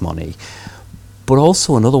access money. But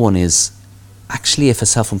also another one is, actually, if a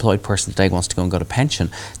self-employed person today wants to go and get a pension,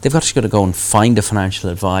 they've actually got to go and find a financial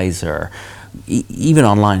advisor, even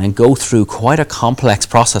online, and go through quite a complex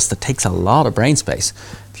process that takes a lot of brain space.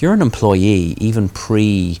 If you're an employee, even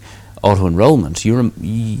pre-auto-enrollment,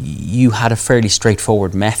 you had a fairly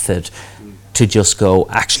straightforward method to just go,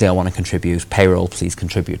 actually, I want to contribute, payroll, please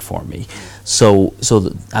contribute for me.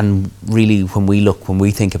 And really, when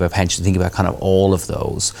we think about pensions, think about kind of all of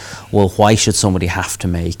those. Well, why should somebody have to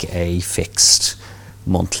make a fixed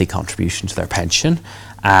monthly contribution to their pension?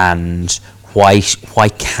 And why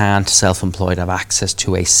can't self-employed have access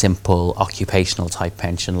to a simple occupational type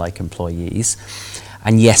pension like employees?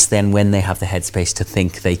 And yes, then when they have the headspace to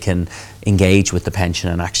think, they can engage with the pension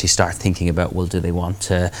and actually start thinking about, well, do they want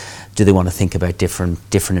to think about different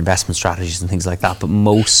investment strategies and things like that? But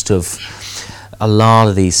a lot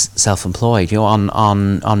of these self-employed,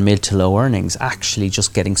 on mid to low earnings, actually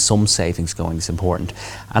just getting some savings going is important.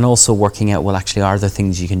 And also working out, well, actually, are there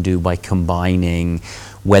things you can do by combining,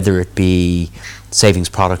 whether it be savings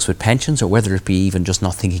products with pensions, or whether it be even just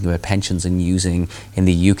not thinking about pensions and using, in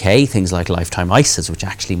the UK, things like lifetime ISAs, which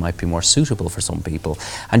actually might be more suitable for some people,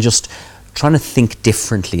 and just trying to think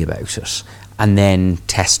differently about it, and then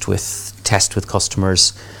test with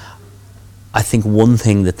customers. I think one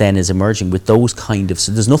thing that then is emerging with those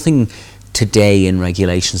so there's nothing today in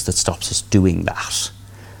regulations that stops us doing that.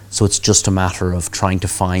 So it's just a matter of trying to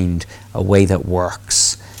find a way that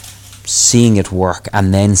works, seeing it work,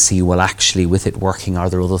 and then see, well, actually, with it working, are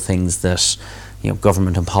there other things that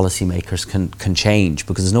government and policymakers can change?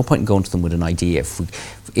 Because there's no point in going to them with an idea.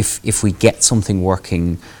 If we get something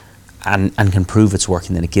working and can prove it's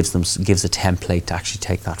working, then it gives a template to actually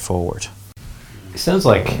take that forward. It sounds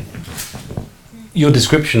like your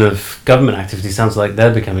description of government activity sounds like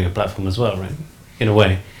they're becoming a platform as well, right? In a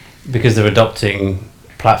way, because they're adopting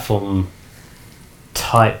platform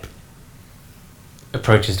type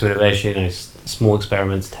approaches to innovation, small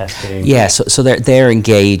experiments, testing. Yeah, so they're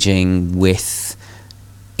engaging with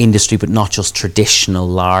industry, but not just traditional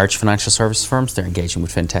large financial services firms. They're engaging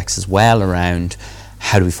with fintechs as well around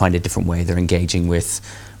how do we find a different way. They're engaging with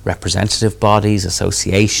representative bodies,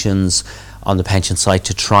 associations on the pension side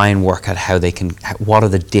to try and work out what are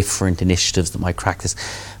the different initiatives that might crack this.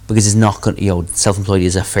 Because it's not going, self-employed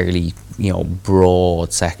is a fairly,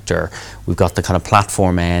 broad sector. We've got the kind of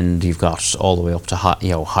platform end, you've got all the way up to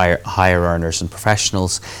higher earners and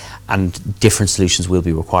professionals, and different solutions will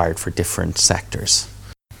be required for different sectors.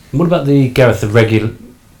 And what about the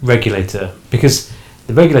regulator? Because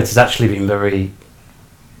the regulator's actually been very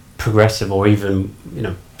progressive, or even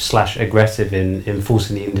 / aggressive in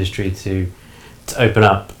forcing the industry to open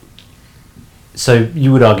up. So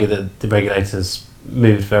you would argue that the regulators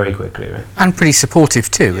moved very quickly, right? And pretty supportive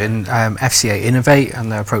too. In FCA Innovate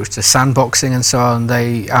and their approach to sandboxing and so on,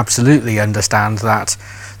 they absolutely understand that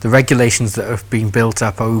the regulations that have been built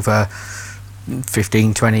up over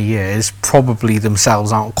 15, 20 years probably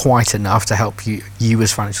themselves aren't quite enough to help you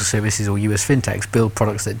as financial services or you as fintechs build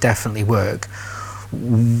products that definitely work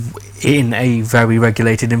in a very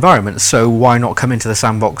regulated environment. So why not come into the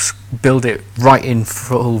sandbox, build it right in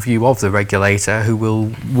full view of the regulator, who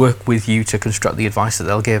will work with you to construct the advice that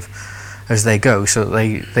they'll give as they go, so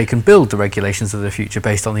that they can build the regulations of the future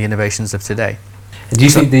based on the innovations of today. And do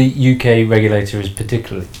you think the UK regulator is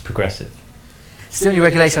particularly progressive? It's the only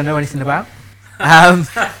regulator I know anything about. But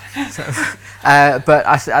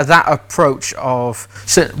that approach of,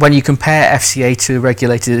 so when you compare FCA to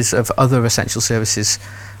regulators of other essential services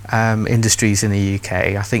industries in the UK,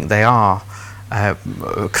 I think they are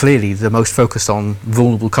clearly the most focused on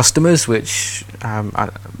vulnerable customers, which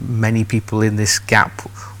many people in this gap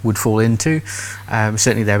would fall into.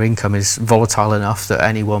 Certainly their income is volatile enough that at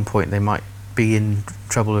any one point they might be in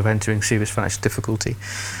trouble of entering serious financial difficulty.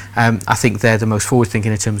 I think they're the most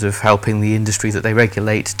forward-thinking in terms of helping the industry that they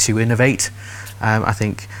regulate to innovate. I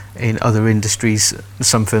think in other industries,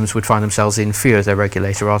 some firms would find themselves in fear of their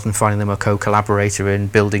regulator rather than finding them a co-collaborator in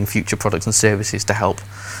building future products and services to help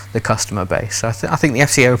the customer base. So I think the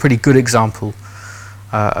FCA are a pretty good example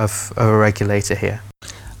of a regulator here.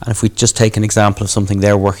 And if we just take an example of something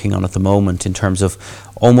they're working on at the moment in terms of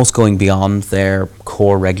almost going beyond their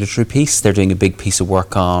core regulatory piece, they're doing a big piece of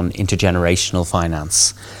work on intergenerational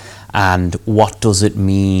finance. And what does it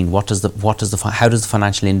mean? How does the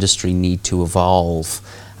financial industry need to evolve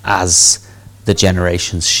as the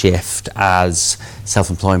generations shift, as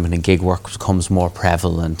self-employment and gig work becomes more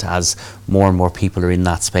prevalent, as more and more people are in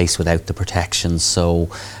that space without the protections? So,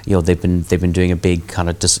 they've been doing a big kind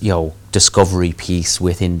of discovery piece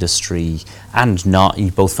with industry and not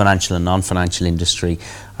both financial and non-financial industry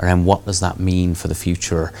around what does that mean for the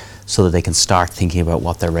future, so that they can start thinking about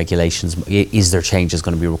what their regulations, is there changes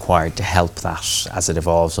going to be required to help that as it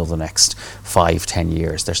evolves over the next 5-10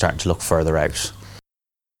 years. They're starting to look further out.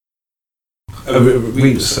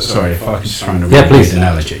 Sorry, if I could just try and please.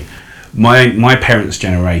 Analogy. My parents'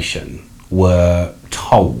 generation were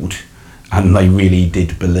told, and they really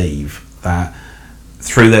did believe, that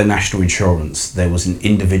through their national insurance there was an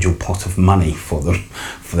individual pot of money for them,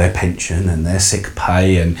 for their pension and their sick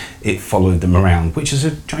pay, and it followed them around, which is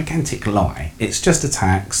a gigantic lie. It's just a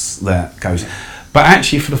tax that goes. But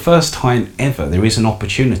actually, for the first time ever, there is an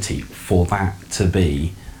opportunity for that to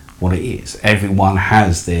be what it is. Everyone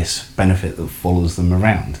has this benefit that follows them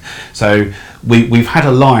around. So we've had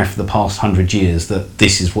a lie for the past 100 years that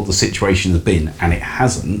this is what the situation has been, and it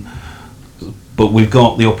hasn't. But we've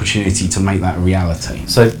got the opportunity to make that a reality.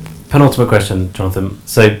 So, penultimate question, Jonathan.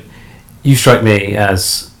 So, you strike me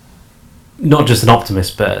as not just an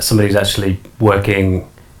optimist, but somebody who's actually working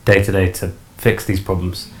day to day to fix these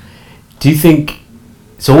problems. Do you think,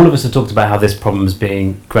 so all of us have talked about how this problem is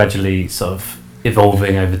being gradually sort of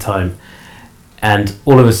evolving over time, and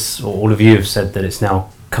all of us, or all of you, have said that it's now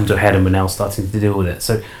come to a head and we're now starting to deal with it.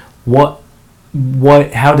 So,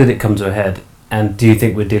 how did it come to a head, and do you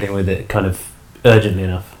think we're dealing with it kind of urgently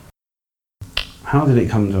enough? How did it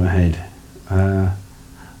come to a head? I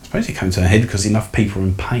suppose it came to a head because enough people are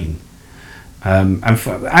in pain.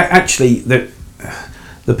 Actually, the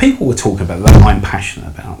people we're talking about, that I'm passionate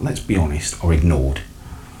about, let's be honest, are ignored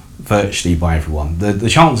virtually by everyone. The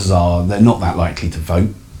chances are they're not that likely to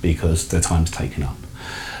vote because their time's taken up.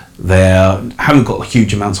 They haven't got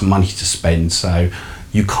huge amounts of money to spend, so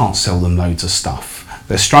you can't sell them loads of stuff.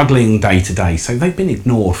 They're struggling day to day, so they've been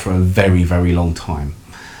ignored for a very, very long time.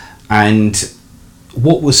 And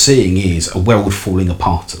what we're seeing is a world falling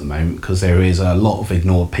apart at the moment because there is a lot of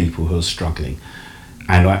ignored people who are struggling.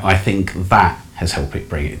 And I think that has helped it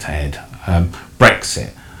bring it to head.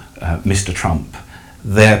 Brexit, Mr. Trump,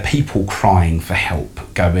 there are people crying for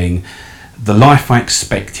help, going, the life I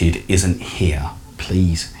expected isn't here,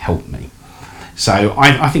 please help me. So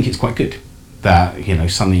I think it's quite good that,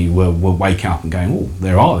 suddenly we're waking up and going, oh,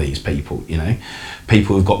 there are these people,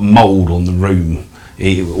 people who've got mould on the room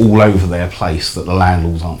all over their place that the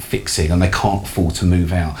landlords aren't fixing and they can't afford to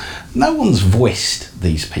move out. No one's voiced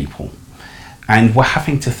these people. And we're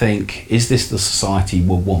having to think, is this the society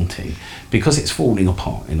we're wanting? Because it's falling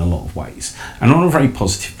apart in a lot of ways. And on a very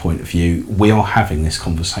positive point of view, we are having this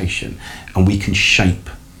conversation and we can shape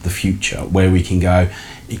the future where we can go,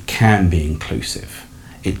 it can be inclusive.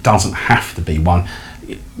 It doesn't have to be one.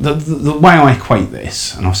 The way I equate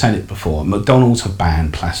this, and I've said it before, McDonald's have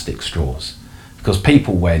banned plastic straws because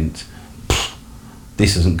people went,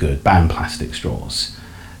 this isn't good, ban plastic straws.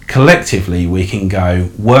 Collectively, we can go,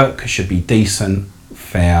 work should be decent,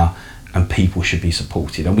 fair, and people should be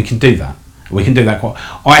supported, and we can do that. We can do that quite.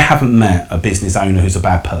 I haven't met a business owner who's a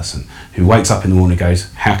bad person, who wakes up in the morning and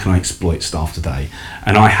goes, how can I exploit staff today?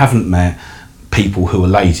 And I haven't met people who are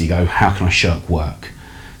lazy go, how can I shirk work?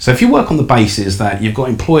 So if you work on the basis that you've got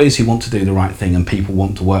employers who want to do the right thing and people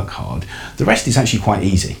want to work hard, the rest is actually quite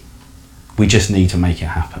easy. We just need to make it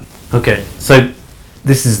happen. Okay, so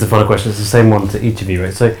this is the final question. It's the same one to each of you,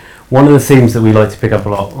 right? So one of the themes that we like to pick up a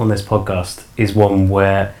lot on this podcast is one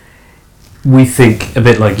where we think, a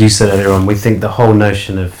bit like you said earlier on, we think the whole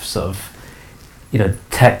notion of sort of,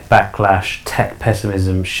 tech backlash, tech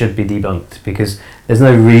pessimism should be debunked, because there's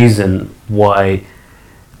no reason why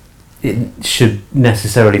it should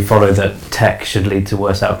necessarily follow that tech should lead to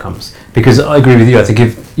worse outcomes. Because I agree with you, I think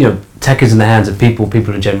if tech is in the hands of people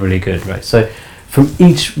are generally good, right? So from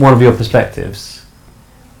each one of your perspectives,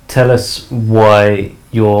 tell us why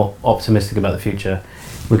you're optimistic about the future.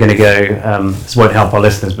 We're going to go, this won't help our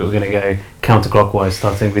listeners, but we're going to go counterclockwise,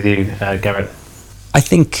 starting with you, Garrett. I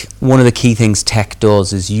think one of the key things tech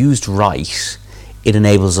does is, used right, it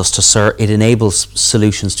enables us to it enables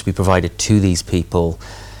solutions to be provided to these people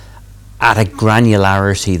at a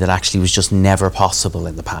granularity that actually was just never possible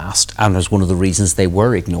in the past, and was one of the reasons they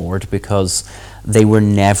were ignored, because they were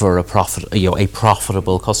never a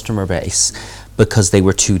profitable customer base, because they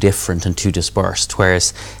were too different and too dispersed.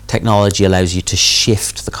 Whereas technology allows you to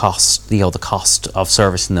shift the cost, the cost of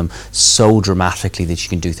servicing them so dramatically that you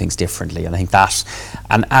can do things differently. And I think that,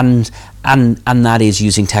 and that is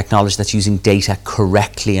using technology that's using data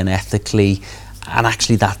correctly and ethically, and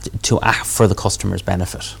actually that to act for the customer's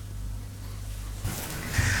benefit.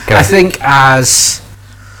 I think as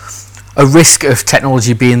a risk of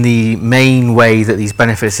technology being the main way that these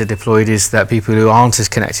benefits are deployed is that people who aren't as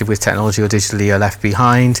connected with technology or digitally are left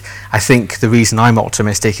behind. I think the reason I'm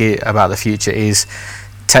optimistic about the future is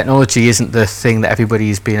technology isn't the thing that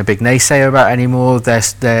everybody's being a big naysayer about anymore.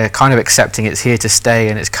 They're kind of accepting it's here to stay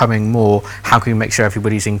and it's coming more. How can we make sure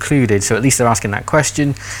everybody's included? So at least they're asking that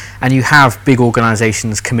question. And you have big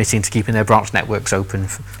organisations committing to keeping their branch networks open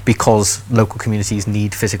because local communities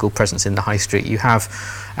need physical presence in the high street. You have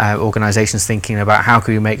organisations thinking about how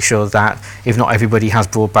can we make sure that if not everybody has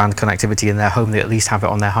broadband connectivity in their home, they at least have it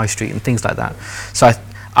on their high street and things like that. So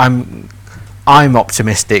I'm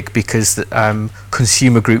optimistic because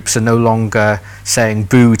consumer groups are no longer saying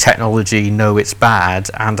boo technology, no it's bad,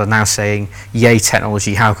 and are now saying yay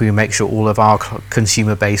technology, how can we make sure all of our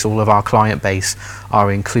consumer base, all of our client base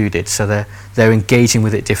are included. So they're engaging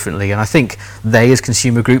with it differently, and I think they as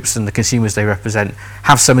consumer groups and the consumers they represent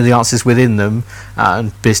have some of the answers within them,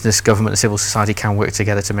 and business, government and civil society can work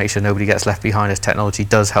together to make sure nobody gets left behind as technology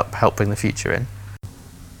does help bring the future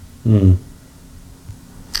in.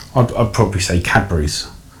 I'd probably say Cadbury's.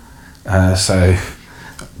 So,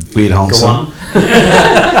 weird answer. Go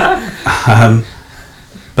on.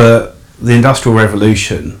 But the Industrial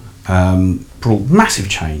Revolution brought massive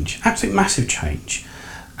change, absolute massive change.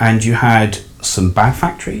 And you had some bad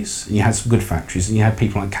factories, and you had some good factories, and you had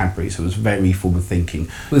people like Cadbury's who was very forward thinking.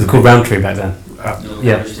 It was called Roundtree back then.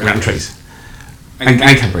 Roundtrees. And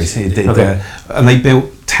Cadbury's here did, and they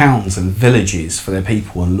built towns and villages for their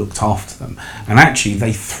people and looked after them, and actually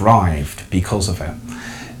they thrived because of it.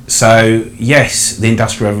 So yes, the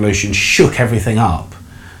Industrial Revolution shook everything up,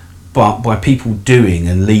 but by people doing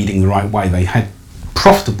and leading the right way, they had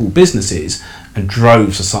profitable businesses and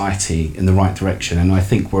drove society in the right direction, and I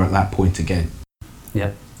think we're at that point again.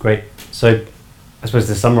 Yeah, great. So I suppose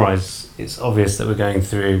to summarise, it's obvious that we're going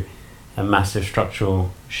through a massive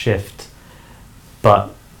structural shift,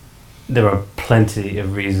 but there are plenty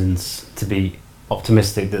of reasons to be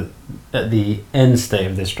optimistic that at the end state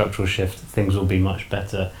of this structural shift, things will be much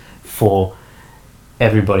better for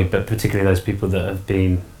everybody, but particularly those people that have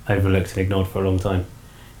been overlooked and ignored for a long time.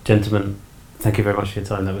 Gentlemen, thank you very much for your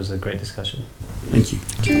time. That was a great discussion. Thank you.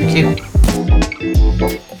 Thank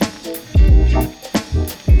you.